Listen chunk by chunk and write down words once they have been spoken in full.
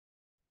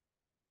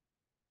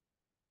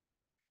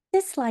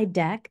this slide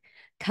deck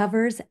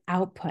covers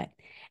output.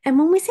 And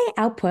when we say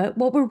output,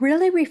 what we're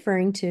really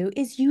referring to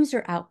is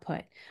user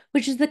output,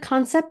 which is the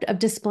concept of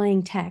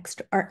displaying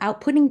text or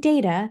outputting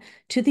data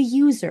to the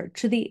user,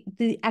 to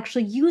the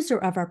actual user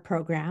of our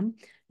program,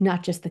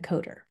 not just the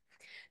coder.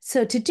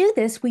 So to do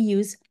this, we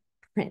use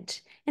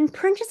print. And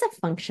print is a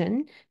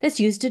function that's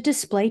used to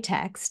display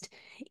text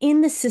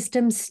in the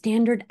system's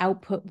standard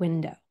output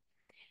window.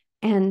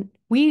 And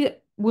we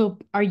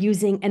are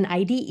using an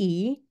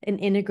IDE, an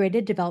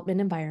integrated development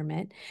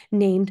environment,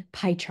 named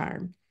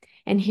PyCharm.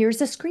 And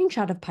here's a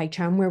screenshot of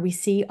PyCharm where we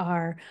see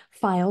our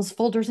files,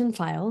 folders and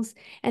files.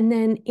 And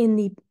then in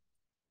the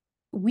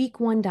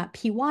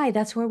week1.py,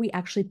 that's where we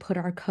actually put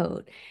our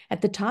code.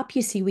 At the top,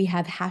 you see we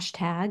have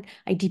hashtag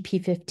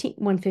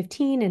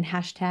IDP115 and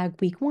hashtag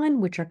week1,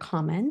 which are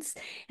comments.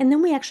 And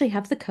then we actually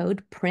have the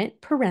code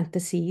print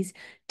parentheses,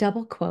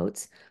 double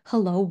quotes,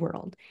 hello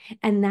world.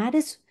 And that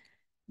is,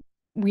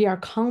 we are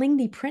calling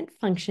the print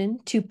function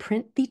to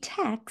print the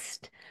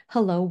text,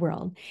 hello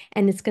world.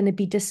 And it's going to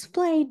be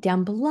displayed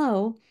down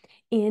below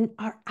in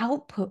our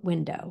output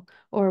window,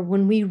 or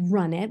when we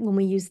run it, when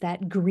we use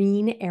that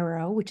green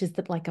arrow, which is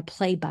like a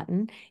play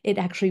button, it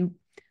actually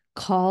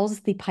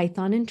calls the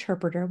Python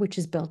interpreter, which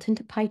is built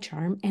into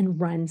PyCharm, and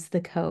runs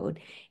the code.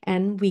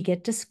 And we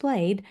get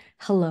displayed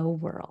hello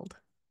world.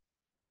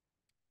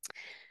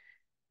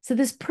 So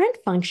this print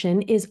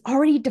function is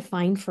already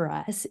defined for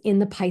us in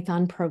the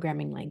Python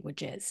programming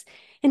languages.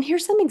 And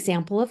here's some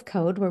example of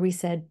code where we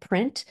said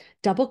print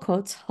double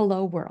quotes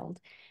hello world,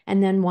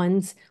 and then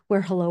ones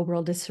where hello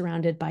world is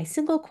surrounded by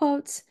single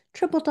quotes,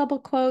 triple double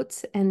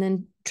quotes, and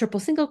then triple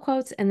single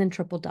quotes, and then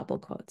triple double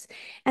quotes.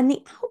 And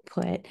the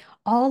output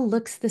all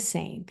looks the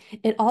same.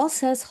 It all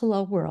says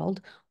hello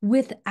world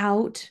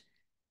without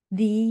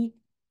the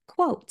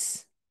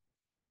quotes.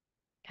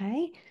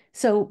 Okay,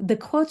 so the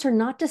quotes are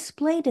not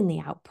displayed in the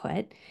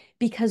output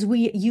because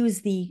we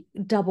use the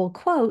double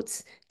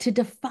quotes to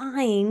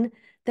define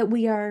that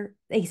we are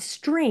a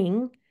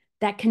string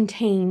that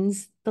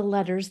contains the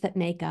letters that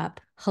make up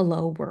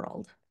hello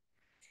world.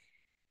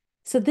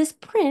 So this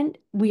print,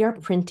 we are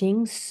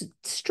printing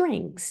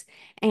strings,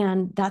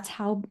 and that's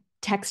how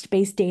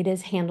text-based data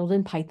is handled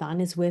in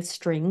Python, is with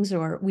strings,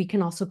 or we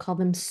can also call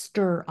them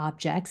str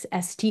objects,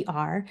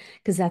 str,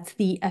 because that's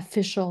the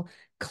official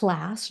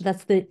class,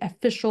 that's the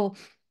official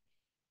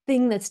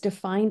thing that's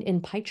defined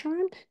in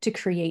PyCharm to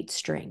create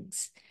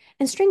strings.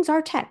 And strings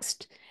are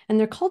text, and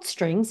they're called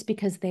strings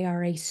because they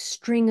are a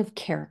string of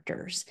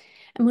characters.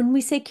 And when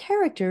we say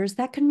characters,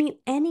 that can mean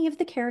any of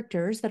the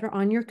characters that are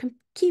on your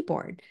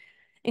keyboard,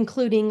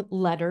 including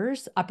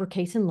letters,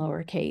 uppercase and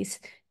lowercase,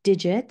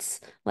 digits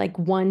like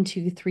 1,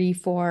 2, 3,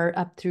 4,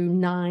 up through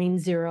 9,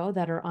 0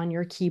 that are on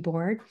your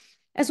keyboard,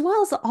 as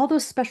well as all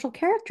those special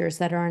characters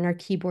that are on our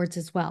keyboards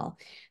as well,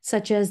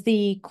 such as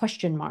the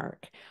question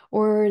mark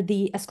or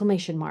the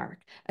exclamation mark,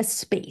 a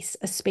space.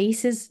 A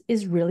space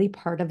is really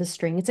part of a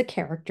string. It's a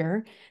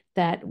character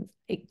that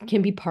it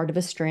can be part of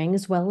a string,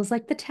 as well as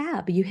like the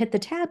tab. You hit the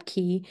tab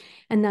key,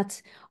 and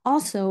that's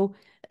also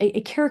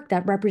a character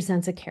that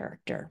represents a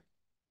character.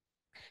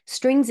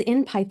 Strings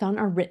in Python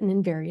are written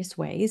in various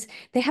ways.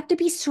 They have to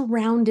be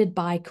surrounded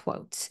by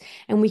quotes,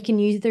 and we can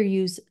either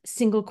use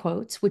single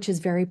quotes, which is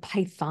very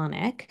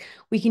Pythonic.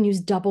 We can use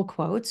double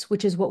quotes,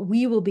 which is what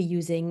we will be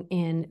using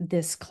in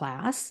this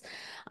class.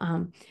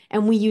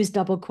 And we use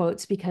double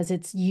quotes because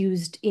it's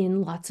used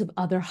in lots of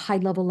other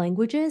high-level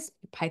languages.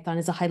 Python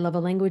is a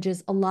high-level language.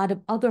 A lot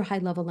of other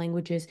high-level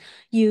languages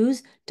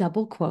use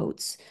double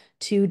quotes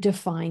to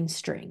define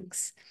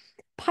strings.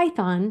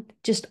 Python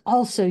just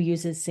also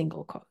uses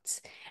single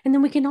quotes. And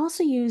then we can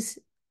also use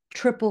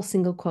triple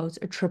single quotes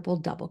or triple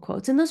double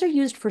quotes. And those are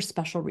used for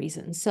special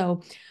reasons.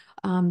 So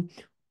um,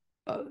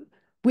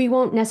 we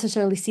won't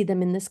necessarily see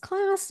them in this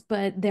class,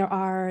 but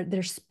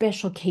there's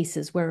special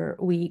cases where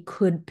we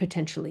could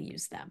potentially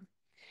use them.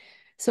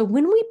 So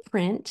when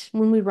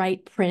we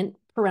write print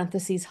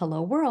parentheses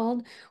hello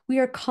world, we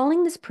are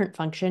calling this print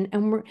function,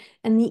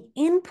 and the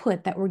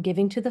input that we're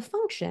giving to the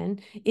function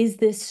is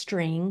this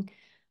string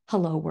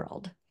hello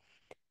world.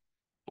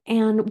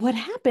 And what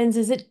happens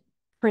is it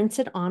prints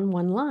it on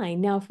one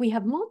line. Now, if we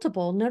have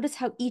multiple, notice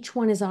how each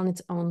one is on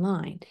its own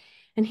line.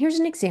 And here's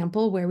an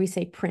example where we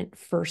say print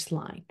first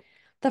line.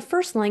 The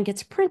first line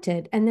gets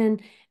printed, and then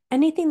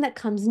anything that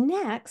comes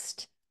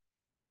next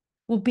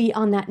will be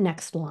on that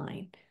next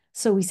line.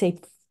 So we say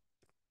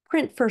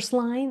print first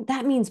line.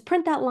 That means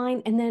print that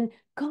line and then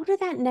go to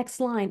that next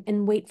line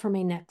and wait for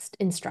my next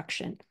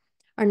instruction.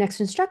 Our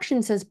next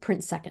instruction says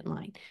print second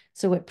line.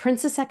 So it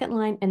prints the second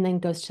line and then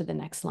goes to the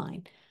next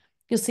line.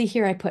 You'll see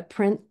here I put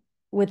print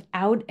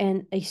without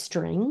a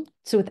string,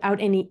 so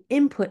without any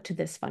input to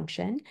this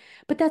function,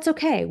 but that's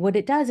okay. What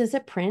it does is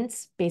it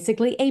prints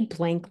basically a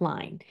blank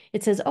line.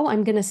 It says, oh,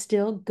 I'm going to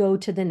still go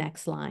to the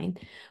next line,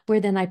 where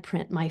then I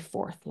print my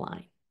fourth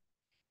line.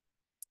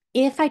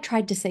 If I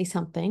tried to say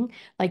something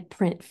like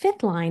print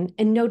fifth line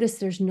and notice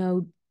there's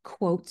no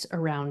quotes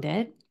around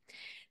it,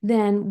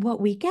 then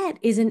what we get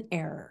is an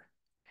error,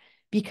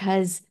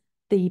 because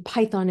the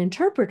Python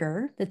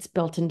interpreter that's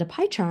built into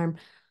PyCharm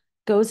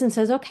goes and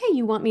says, okay,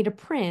 you want me to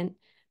print,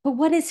 but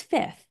what is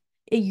fifth?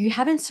 You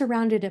haven't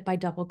surrounded it by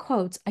double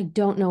quotes. I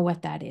don't know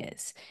what that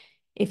is.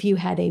 If you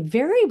had a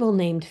variable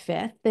named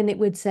fifth, then it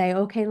would say,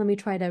 okay, let me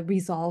try to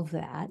resolve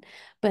that.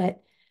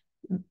 But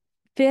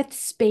fifth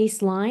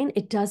space line,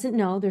 it doesn't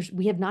know.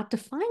 We have not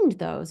defined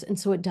those, and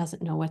so it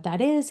doesn't know what that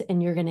is,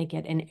 and you're going to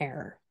get an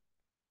error.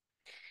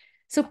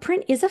 So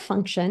print is a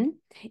function.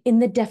 In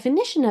the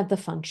definition of the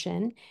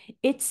function,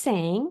 it's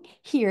saying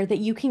here that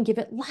you can give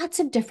it lots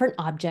of different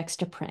objects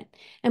to print.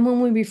 And when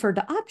we refer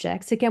to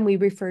objects, again, we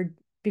referred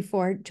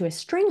before to a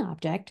string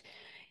object.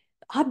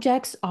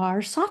 Objects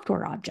are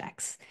software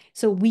objects.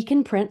 So we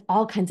can print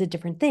all kinds of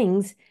different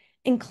things,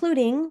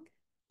 including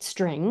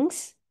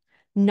strings,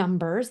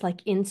 numbers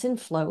like ints and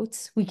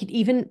floats. We could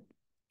even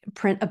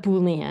print a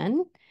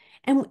Boolean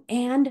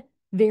and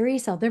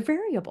various other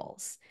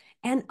variables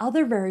and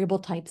other variable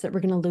types that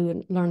we're going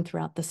to learn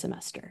throughout the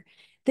semester.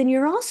 Then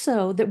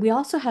we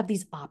also have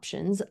these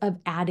options of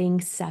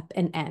adding sep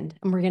and end,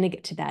 and we're going to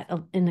get to that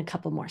in a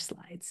couple more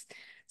slides.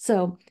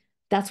 So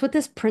that's what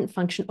this print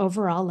function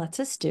overall lets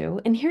us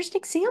do. And here's an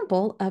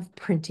example of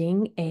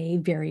printing a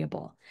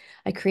variable.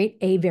 I create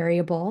a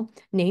variable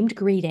named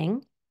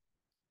greeting.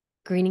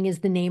 Greeting is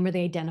the name or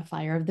the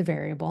identifier of the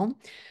variable.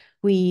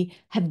 We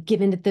have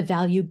given it the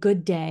value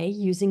good day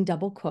using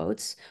double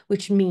quotes,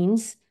 which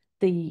means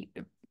the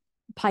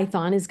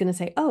Python is going to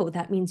say, oh,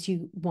 that means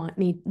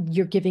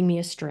you're giving me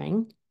a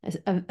string.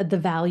 The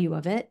value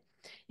of it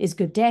is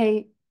good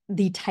day.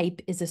 The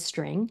type is a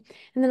string.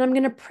 And then I'm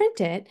going to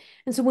print it.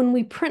 And so when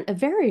we print a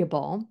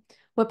variable,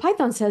 what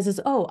Python says is,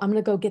 oh, I'm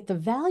going to go get the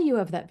value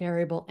of that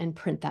variable and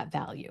print that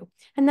value.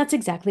 And that's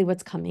exactly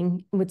what's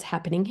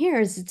happening here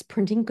is it's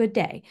printing good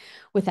day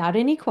without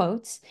any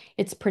quotes.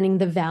 It's printing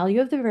the value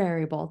of the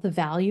variable. The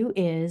value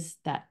is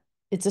that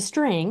it's a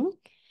string.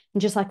 And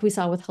just like we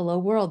saw with hello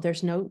world,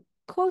 there's no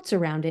quotes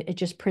around it. It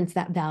just prints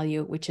that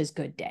value, which is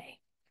good day.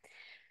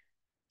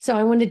 So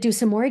I want to do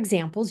some more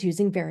examples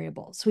using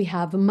variables. We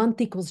have a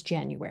month equals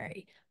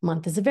January.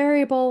 Month is a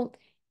variable.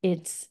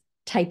 Its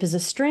type is a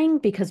string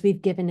because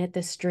we've given it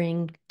the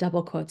string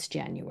double quotes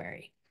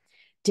January.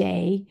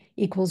 Day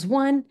equals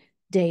 1.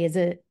 Day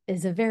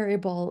is a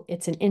variable.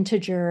 It's an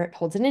integer. It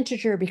holds an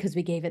integer because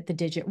we gave it the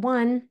digit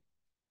 1.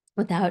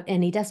 Without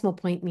any decimal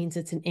point means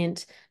it's an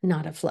int,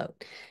 not a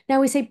float.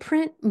 Now we say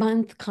print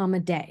month, comma,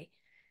 day.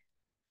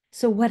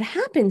 So what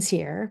happens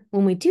here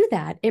when we do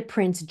that, it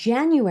prints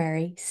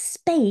January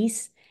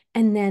space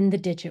and then the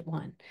digit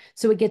 1.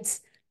 So it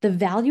gets the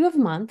value of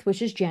month,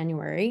 which is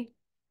January.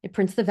 It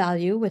prints the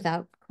value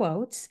without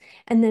quotes,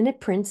 and then it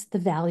prints the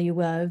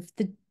value of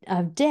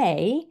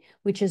day,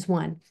 which is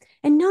 1.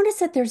 And notice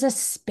that there's a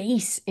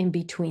space in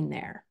between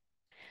there.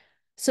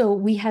 So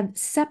we have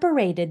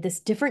separated this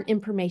different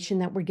information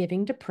that we're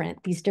giving to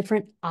print, these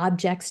different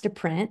objects to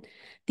print,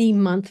 the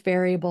month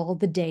variable,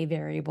 the day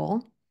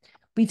variable.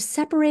 We've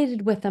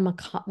separated with them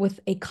with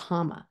a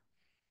comma.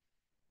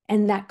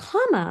 And that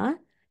comma,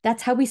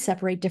 that's how we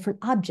separate different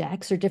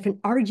objects or different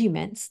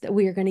arguments that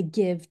we are going to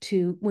give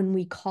to when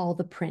we call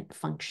the print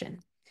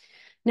function.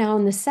 Now,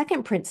 in the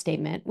second print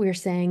statement, we're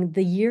saying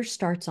the year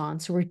starts on.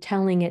 So we're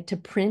telling it to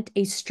print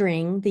a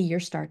string, the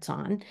year starts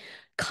on,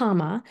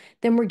 comma,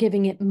 then we're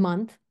giving it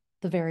month,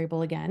 the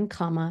variable again,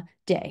 comma,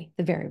 day,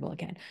 the variable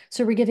again.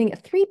 So we're giving it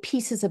 3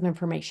 pieces of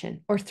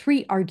information or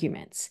 3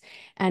 arguments.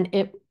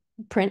 And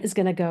print is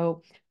going to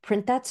go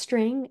print that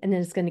string, and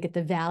then it's going to get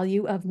the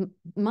value of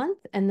month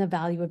and the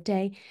value of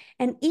day.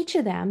 And each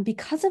of them,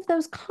 because of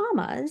those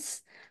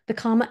commas, the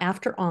comma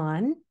after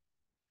on,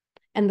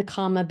 and the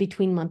comma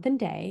between month and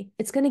day,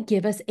 it's going to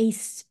give us a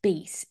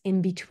space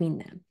in between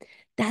them.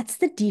 That's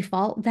the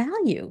default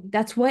value.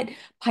 That's what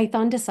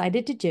Python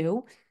decided to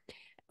do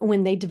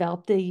when they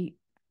developed the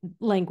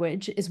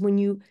language, is when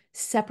you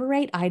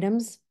separate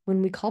items,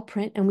 when we call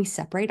print and we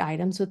separate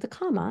items with the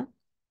comma,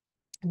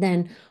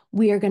 then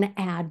we're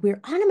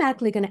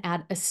automatically going to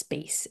add a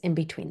space in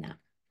between them.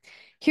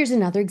 Here's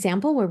another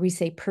example where we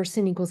say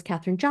person equals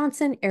Katherine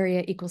Johnson,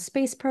 area equals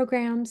space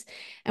programs,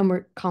 and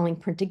we're calling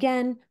print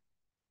again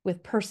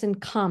with person,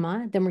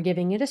 comma, then we're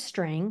giving it a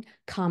string,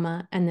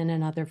 comma, and then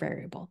another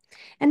variable.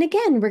 And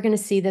again, we're going to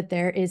see that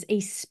there is a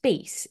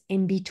space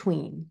in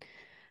between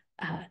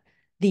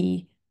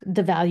the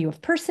value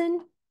of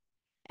person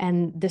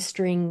and the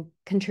string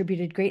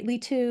contributed greatly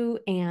to,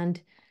 and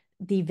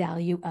the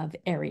value of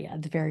area,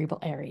 the variable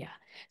area.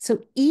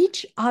 So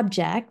each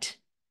object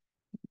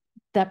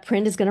that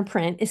print is going to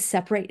print is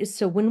separated.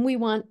 So when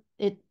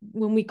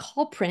we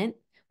call print,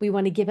 we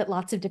want to give it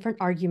lots of different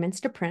arguments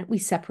to print. We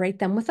separate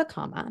them with a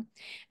comma.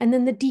 And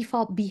then the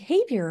default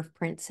behavior of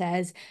print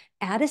says,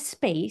 add a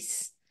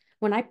space.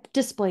 When I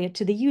display it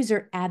to the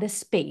user, add a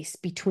space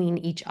between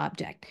each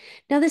object.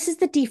 Now, this is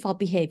the default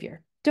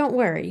behavior. Don't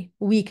worry,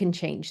 we can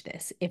change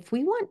this if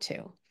we want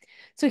to.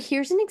 So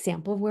here's an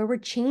example of where we're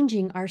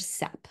changing our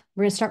SEP.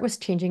 We're going to start with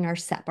changing our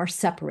SEP, our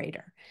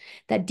separator.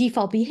 That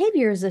default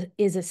behavior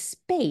is a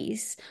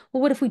space.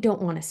 Well, what if we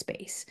don't want a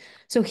space?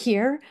 So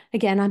here,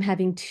 again, I'm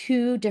having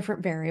two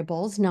different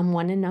variables,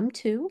 num1 and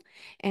num2,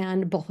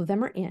 and both of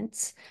them are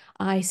ints.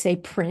 I say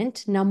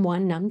print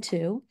num1,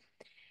 num2,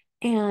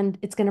 and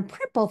it's going to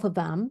print both of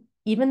them.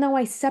 Even though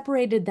I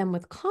separated them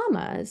with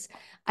commas,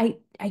 I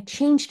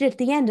changed it at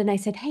the end and I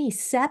said, hey,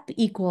 sep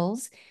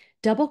equals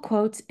double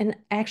quotes, and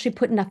I actually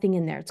put nothing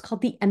in there. It's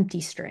called the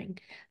empty string.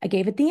 I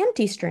gave it the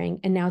empty string,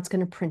 and now it's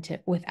going to print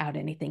it without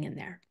anything in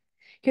there.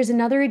 Here's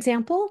another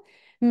example.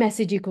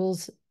 Message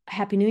equals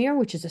Happy New Year,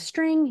 which is a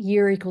string.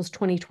 Year equals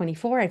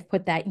 2024. I've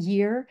put that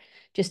year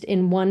just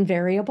in one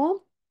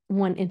variable,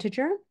 one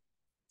integer.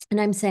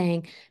 And I'm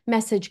saying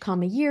message,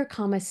 comma, year,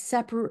 comma,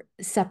 sep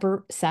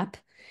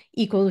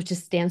equals, which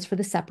just stands for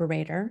the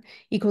separator,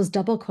 equals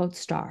double quote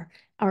star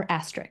or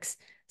asterisk.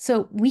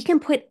 So we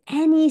can put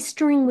any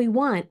string we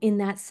want in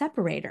that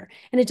separator.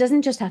 And it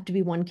doesn't just have to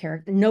be one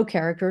character, no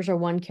characters or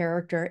one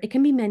character. It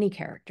can be many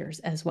characters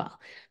as well.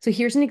 So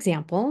here's an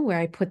example where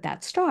I put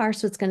that star.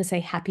 So it's going to say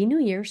Happy New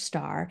Year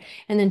star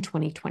and then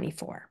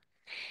 2024.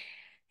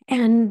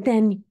 And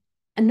then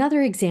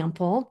another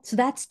example, so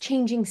that's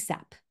changing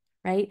SEP,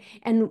 right?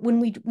 And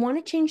when we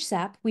want to change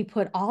SEP, we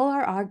put all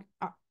our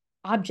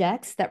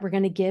objects that we're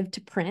going to give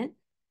to print.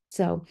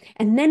 So,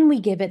 and then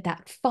we give it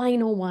that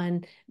final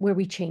one where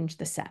we change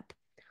the SEP.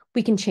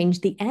 We can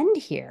change the end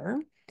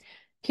here.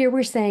 Here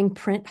we're saying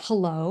print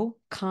hello,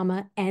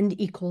 comma,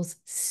 end equals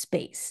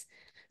space.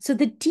 So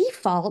the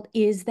default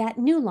is that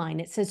new line.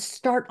 It says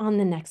start on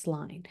the next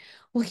line.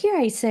 Well, here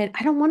I said,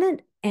 I don't want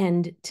an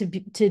end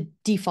to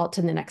default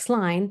to the next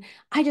line.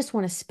 I just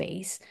want a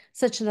space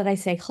such that I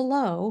say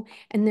hello,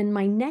 and then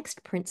my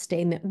next print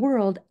statement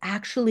world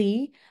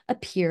actually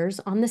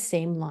appears on the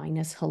same line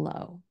as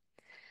hello.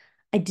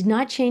 I did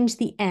not change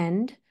the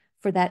end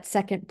for that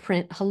second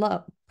print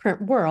hello,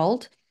 print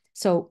world.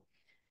 So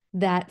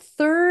that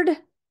third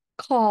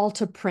call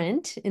to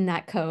print in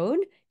that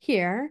code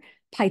here,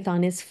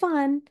 Python is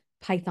fun,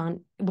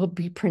 Python will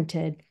be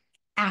printed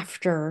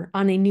after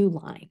on a new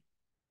line.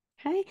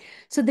 Okay,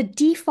 so the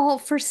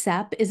default for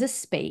SEP is a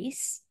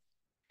space.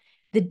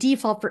 The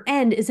default for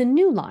end is a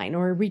new line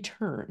or a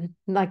return,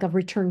 like a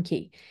return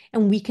key.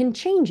 And we can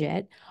change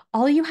it.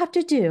 All you have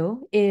to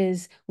do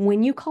is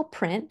when you call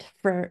print,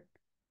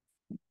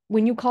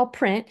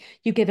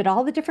 you give it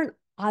all the different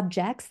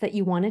objects that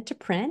you want it to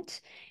print.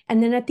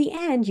 And then at the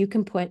end, you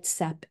can put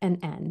sep and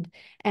end.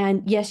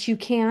 And yes, you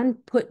can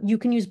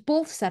use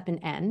both sep and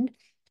end.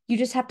 You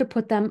just have to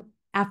put them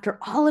after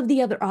all of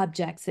the other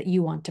objects that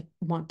you want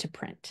to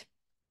print.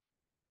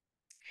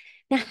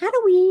 Now, how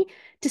do we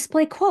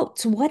display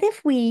quotes? What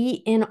if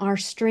we, in our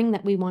string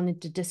that we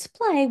wanted to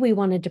display, we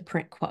wanted to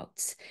print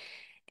quotes?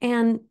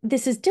 And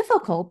this is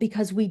difficult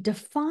because we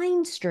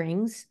define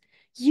strings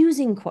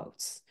using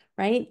quotes,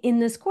 right? In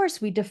this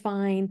course, we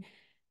define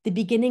the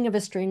beginning of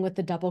a string with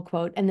the double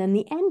quote and then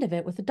the end of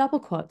it with a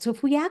double quote. So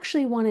if we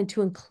actually wanted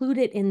to include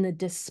it in the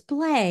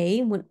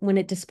display when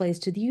it displays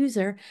to the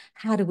user,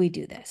 how do we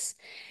do this?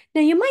 Now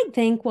you might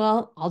think,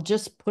 well, I'll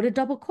just put a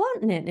double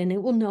quote in it and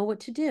it will know what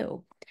to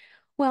do.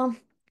 Well,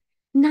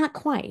 not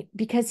quite,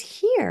 because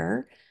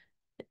here,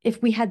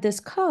 if we had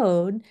this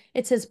code,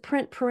 it says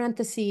print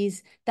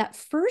parentheses, that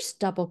first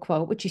double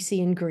quote, which you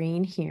see in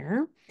green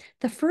here,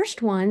 the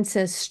first one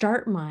says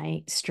start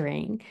my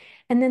string,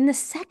 and then the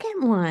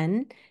second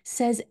one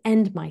says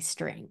end my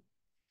string.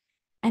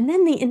 And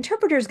then the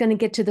interpreter is going to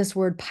get to this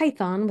word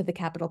Python with a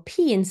capital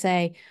P and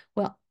say,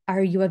 well,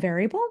 are you a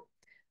variable?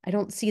 I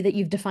don't see that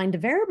you've defined a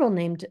variable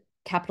named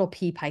capital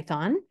P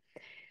Python.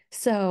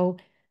 So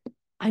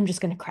I'm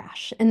just going to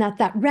crash. And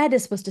that red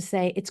is supposed to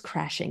say it's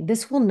crashing.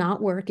 This will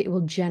not work. It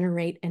will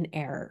generate an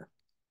error.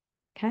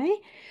 Okay.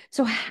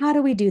 So how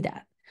do we do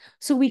that?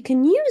 So we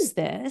can use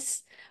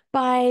this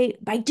by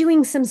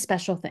doing some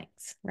special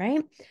things,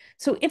 right?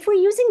 So if we're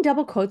using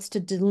double quotes to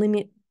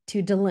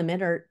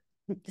delimit or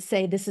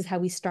say this is how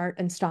we start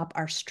and stop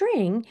our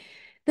string,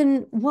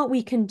 then what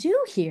we can do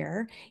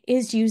here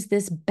is use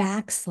this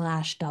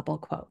backslash double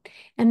quote.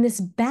 And this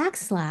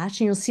backslash,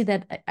 and you'll see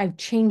that I've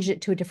changed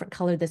it to a different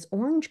color, this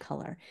orange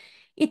color.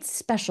 It's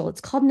special.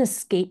 It's called an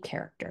escape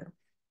character.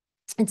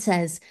 It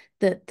says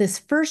that this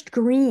first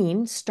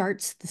green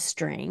starts the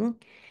string.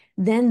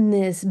 Then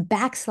this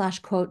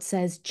backslash quote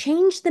says,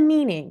 change the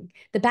meaning.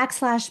 The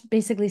backslash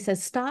basically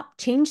says, stop,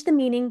 change the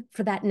meaning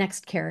for that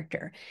next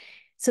character.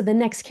 So the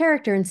next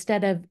character,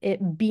 instead of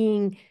it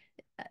being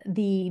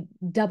the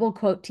double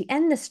quote to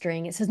end the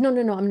string, it says, no,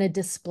 I'm going to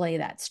display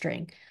that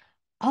string.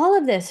 All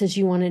of this, as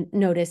you want to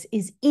notice,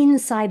 is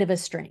inside of a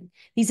string.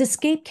 These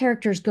escape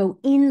characters go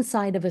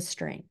inside of a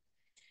string.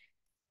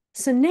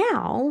 So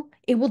now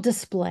it will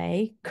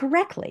display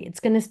correctly. It's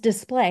going to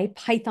display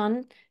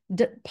Python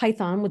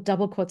with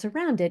double quotes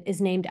around it is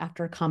named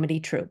after a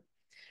comedy troupe.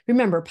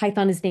 Remember,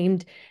 Python is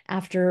named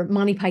after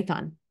Monty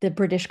Python, the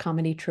British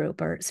comedy troupe,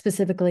 or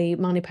specifically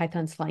Monty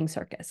Python's Flying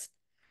Circus.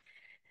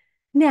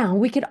 Now,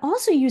 we could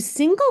also use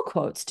single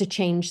quotes to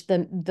change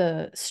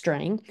the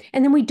string,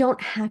 and then we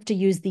don't have to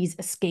use these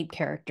escape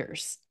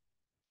characters.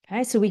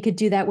 Okay, so we could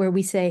do that where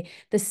we say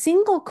the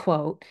single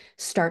quote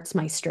starts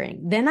my string.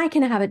 Then I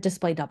can have it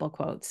display double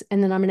quotes,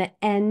 and then I'm going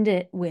to end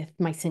it with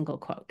my single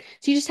quote.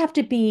 So you just have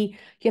to you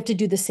have to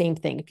do the same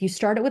thing. If you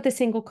start it with a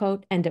single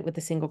quote, end it with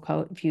a single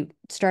quote. If you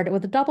start it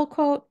with a double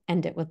quote,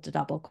 end it with the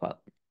double quote.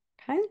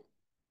 Okay.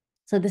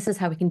 So this is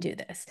how we can do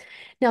this.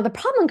 Now, the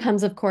problem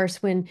comes, of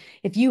course, when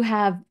if you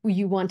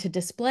want to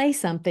display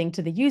something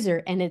to the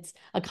user and it's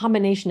a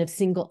combination of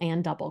single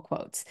and double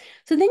quotes.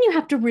 So then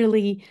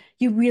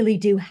you really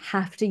do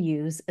have to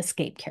use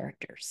escape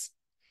characters.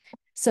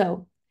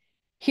 So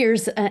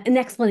here's an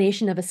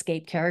explanation of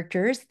escape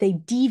characters. They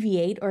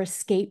deviate or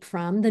escape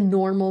from the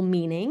normal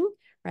meaning,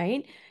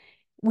 right?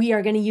 We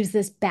are going to use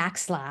this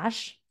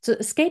backslash. So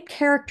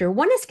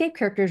one escape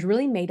character is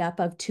really made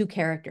up of two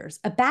characters,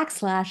 a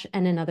backslash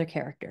and another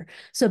character.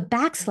 So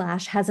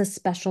backslash has a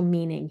special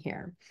meaning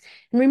here.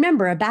 And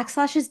remember, a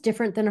backslash is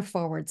different than a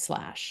forward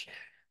slash.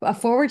 A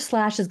forward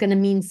slash is going to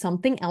mean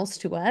something else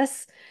to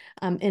us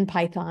in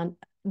Python.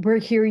 We're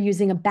here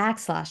using a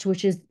backslash,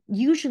 which is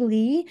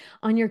usually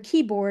on your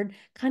keyboard,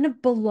 kind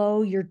of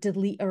below your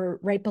delete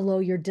or right below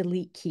your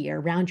delete key or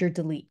around your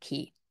delete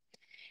key.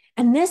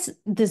 And this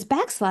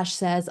backslash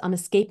says I'm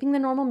escaping the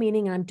normal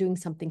meaning and I'm doing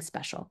something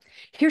special.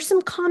 Here's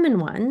some common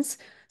ones.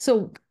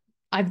 So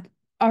I've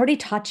already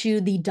taught you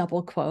the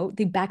double quote,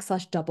 the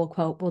backslash double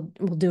quote.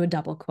 We'll do a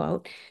double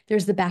quote.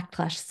 There's the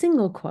backslash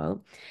single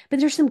quote, but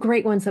there's some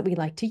great ones that we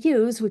like to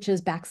use, which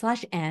is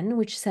backslash n,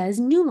 which says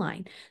new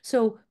line.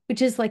 So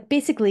which is like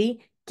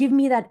basically give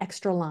me that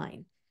extra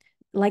line.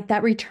 Like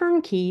that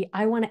return key,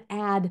 I want to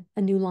add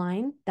a new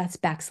line. That's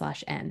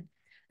backslash n.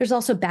 There's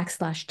also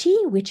backslash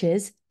t, which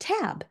is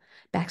tab.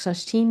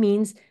 Backslash t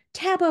means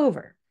tab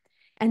over.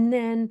 And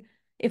then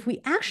if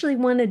we actually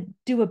want to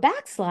do a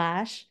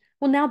backslash,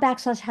 well, now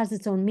backslash has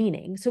its own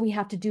meaning. So we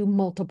have to do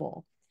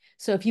multiple.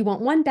 So if you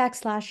want one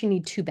backslash, you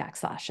need two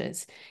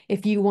backslashes.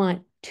 If you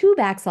want two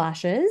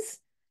backslashes,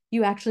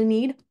 you actually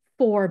need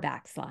four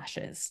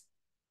backslashes.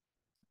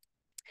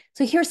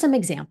 So here's some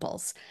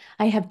examples.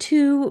 I have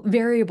two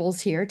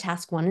variables here,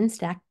 task one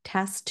and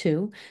task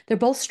two. They're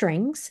both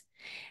strings.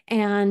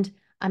 And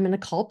I'm going to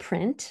call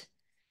print.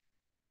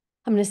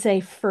 I'm going to say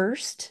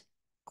first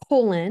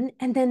colon,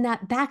 and then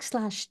that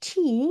backslash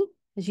T,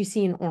 as you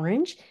see in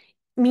orange,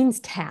 means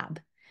tab.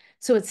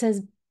 So it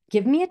says,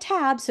 give me a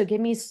tab. So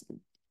give me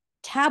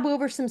tab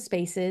over some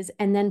spaces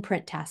and then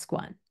print task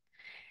one.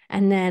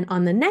 And then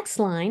on the next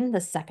line,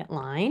 the second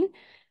line,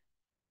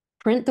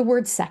 print the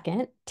word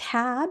second,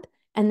 tab,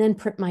 and then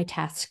print my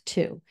task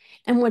two.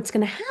 And what's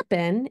going to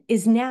happen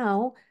is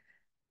now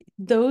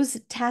those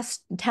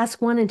task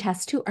one and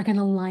task two are going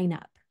to line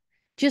up.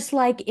 Just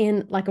like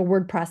in like a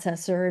word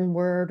processor in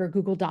Word or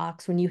Google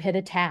Docs, when you hit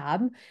a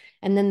tab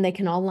and then they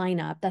can all line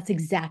up, that's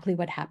exactly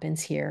what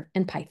happens here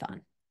in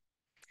Python.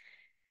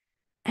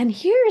 And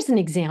here's an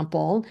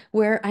example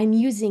where I'm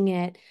using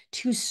it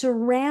to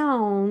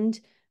surround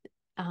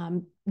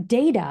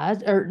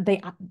data or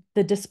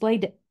the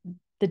display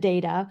the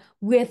data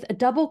with a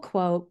double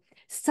quote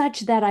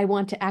such that I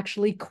want to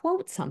actually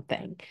quote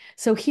something.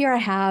 So here I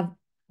have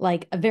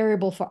like a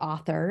variable for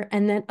author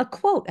and then a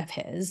quote of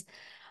his.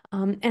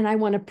 And I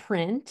want to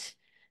print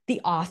the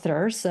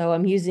author. So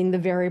I'm using the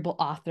variable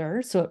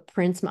author. So it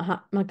prints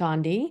Mahatma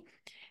Gandhi.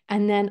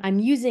 And then I'm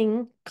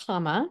using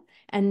comma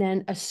and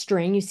then a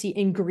string. You see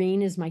in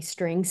green is my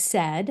string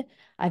said.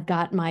 I've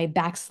got my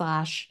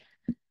backslash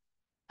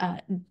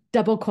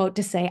double quote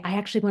to say I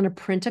actually want to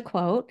print a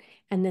quote,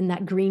 and then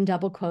that green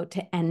double quote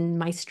to end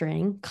my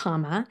string,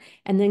 comma,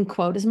 and then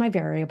quote is my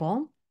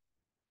variable.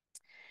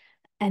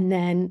 And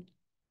then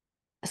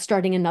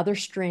starting another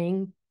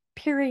string,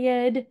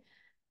 period,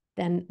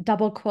 then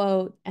double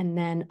quote, and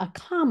then a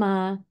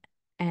comma,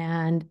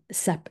 and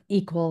sep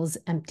equals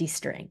empty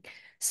string.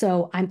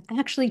 So I'm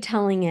actually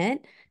telling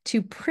it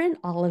to print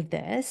all of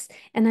this,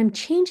 and I'm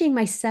changing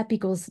my sep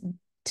equals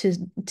to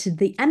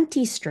the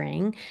empty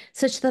string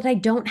such that I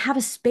don't have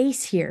a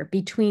space here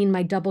between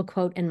my double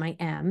quote and my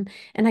M,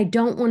 and I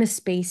don't want a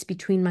space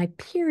between my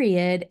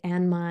period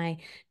and my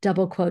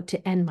double quote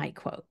to end my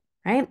quote,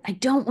 right? I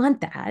don't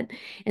want that.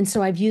 And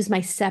so I've used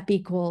my sep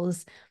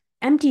equals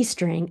empty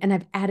string and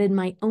I've added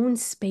my own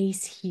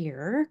space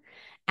here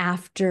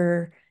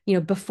after,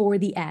 before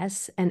the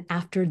S and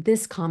after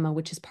this comma,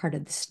 which is part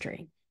of the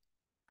string.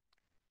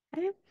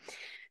 Okay.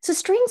 So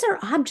strings are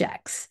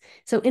objects.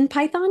 So in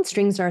Python,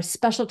 strings are a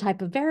special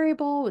type of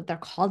variable. They're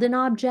called an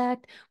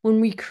object. When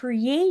we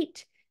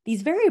create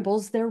these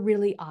variables, they're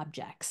really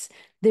objects.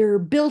 They're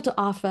built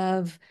off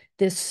of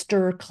this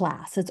str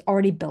class. It's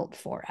already built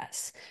for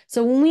us.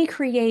 So when we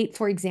create,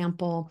 for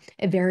example,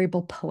 a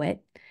variable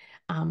poet,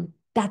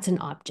 that's an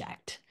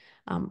object.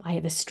 I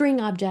have a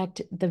string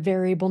object. The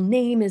variable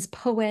name is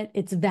poet.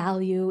 Its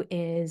value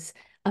is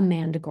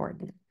Amanda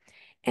Gordon.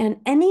 And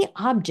any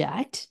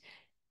object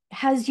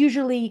has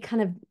usually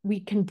we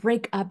can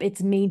break up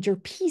its major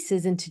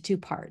pieces into two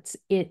parts.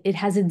 It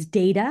has its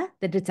data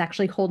that it's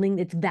actually holding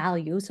its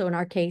value. So in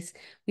our case,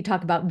 we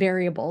talk about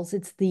variables.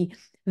 It's the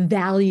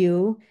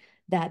value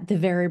that the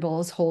variable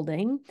is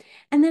holding.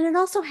 And then it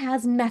also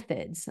has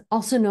methods,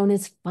 also known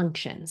as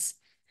functions.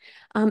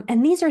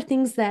 And these are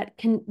things that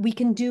we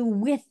can do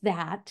with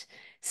that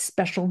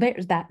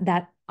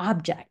that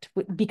object.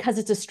 Because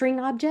it's a string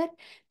object,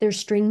 there's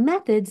string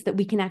methods that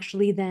we can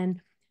actually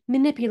then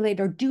manipulate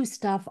or do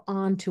stuff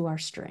onto our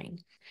string.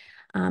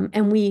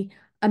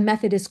 A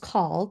method is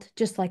called,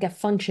 just like a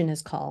function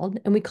is called,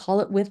 and we call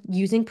it with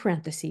using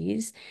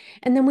parentheses.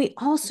 And then we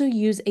also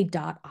use a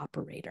dot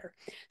operator.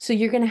 So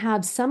you're going to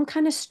have some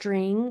kind of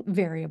string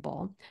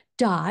variable,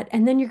 dot,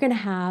 and then you're going to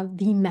have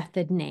the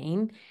method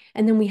name,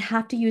 and then we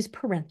have to use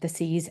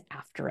parentheses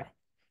after it.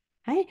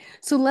 Okay,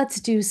 so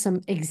let's do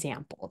some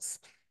examples.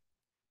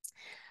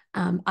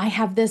 I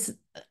have this,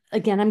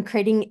 again, I'm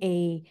creating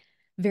a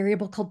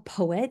variable called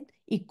poet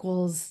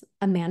equals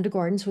Amanda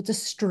Gordon. So it's a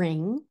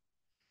string,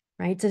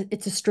 right?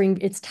 It's a string,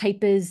 its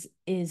type is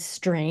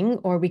string,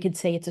 or we could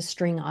say it's a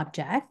string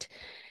object.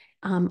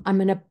 I'm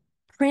going to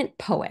print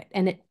poet,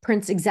 and it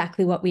prints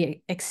exactly what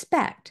we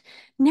expect.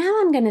 Now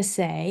I'm going to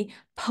say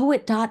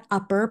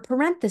poet.upper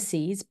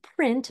parentheses,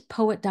 print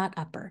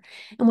poet.upper.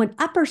 And what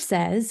upper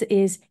says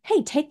is,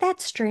 hey, take that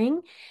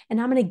string,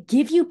 and I'm going to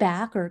give you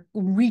back or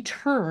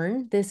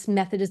return. This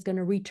method is going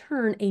to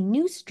return a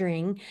new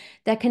string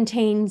that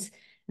contains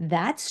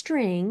that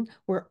string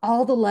where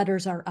all the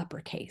letters are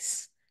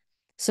uppercase.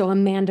 So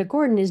Amanda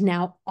Gordon is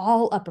now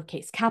all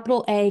uppercase,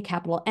 capital A,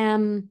 capital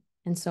M,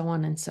 and so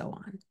on and so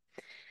on.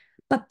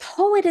 But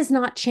poet is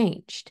not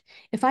changed.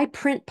 If I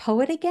print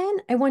poet again,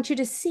 I want you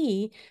to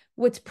see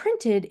what's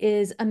printed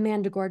is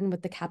Amanda Gordon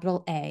with the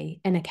capital A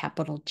and a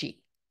capital G.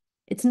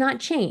 It's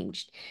not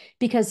changed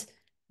because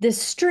this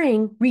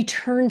string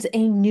returns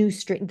a new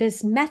string.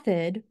 This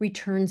method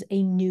returns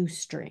a new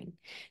string.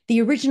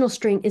 The original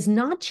string is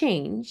not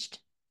changed.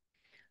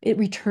 It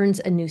returns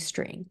a new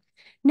string.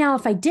 Now,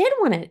 if I did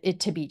want it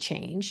to be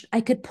changed,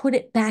 I could put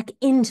it back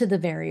into the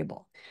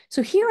variable.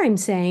 So here I'm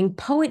saying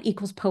poet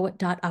equals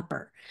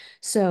poet.upper.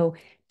 So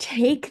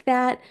take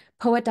that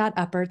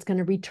poet.upper, it's going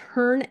to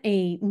return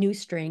a new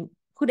string,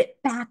 put it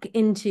back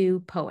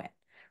into poet,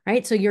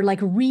 right? So you're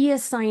like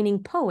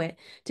reassigning poet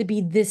to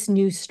be this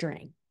new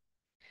string.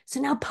 So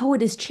now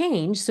poet is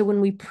changed. So when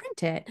we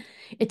print it,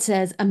 it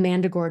says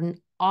Amanda Gordon,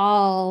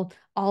 all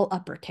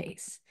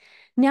uppercase.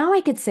 Now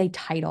I could say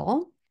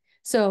title.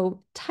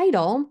 So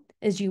title,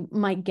 as you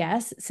might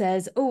guess,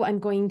 says, oh, I'm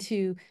going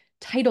to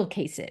title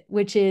case it,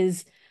 which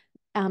is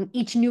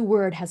each new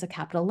word has a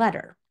capital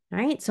letter,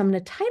 right? So I'm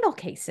going to title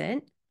case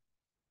it.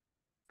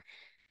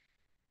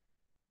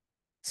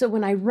 So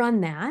when I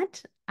run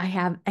that, I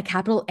have a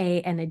capital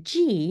A and a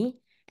G.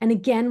 And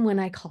again, when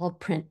I called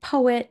print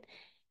poet,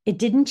 it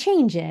didn't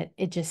change it.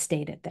 It just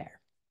stayed it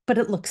there, but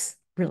it looks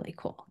really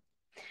cool.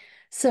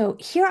 So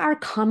here are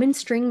common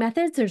string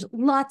methods. There's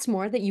lots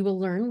more that you will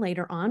learn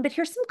later on, but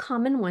here's some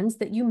common ones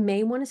that you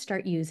may want to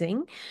start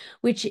using,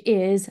 which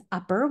is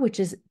upper, which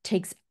is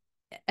takes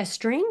a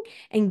string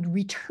and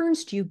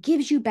returns to you,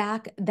 gives you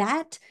back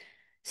that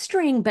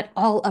string, but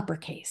all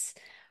uppercase.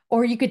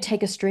 Or you could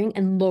take a string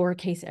and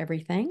lowercase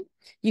everything.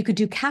 You could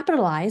do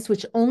capitalize,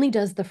 which only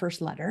does the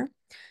first letter.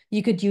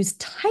 You could use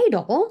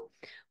title,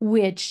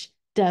 which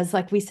does,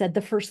 like we said,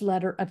 the first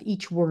letter of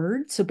each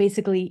word. So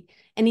basically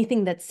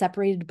anything that's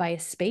separated by a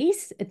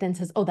space, it then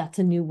says, oh, that's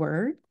a new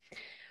word.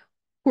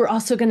 We're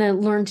also going to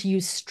learn to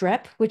use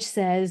strip, which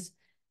says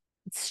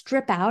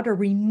strip out or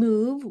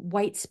remove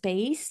white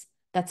space.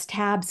 That's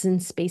tabs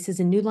and spaces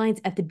and new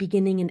lines at the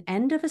beginning and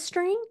end of a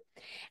string.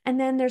 And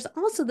then there's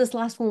also this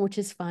last one, which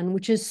is fun,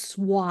 which is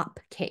swap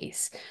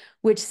case,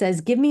 which says,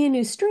 give me a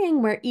new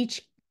string where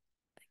each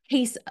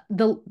case,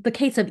 the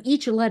case of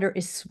each letter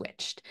is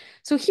switched.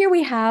 So here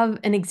we have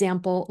an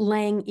example,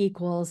 lang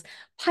equals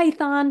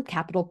Python,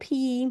 capital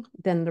P,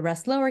 then the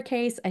rest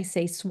lowercase. I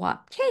say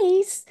swap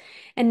case,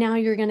 and now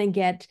you're going to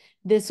get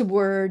this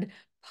word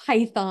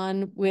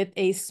Python with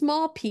a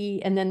small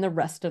p, and then the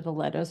rest of the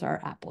letters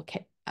are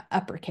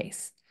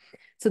uppercase.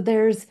 So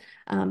there's,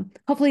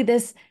 hopefully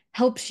this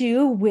helps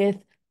you with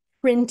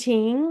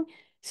printing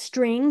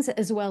strings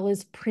as well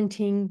as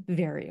printing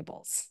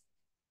variables.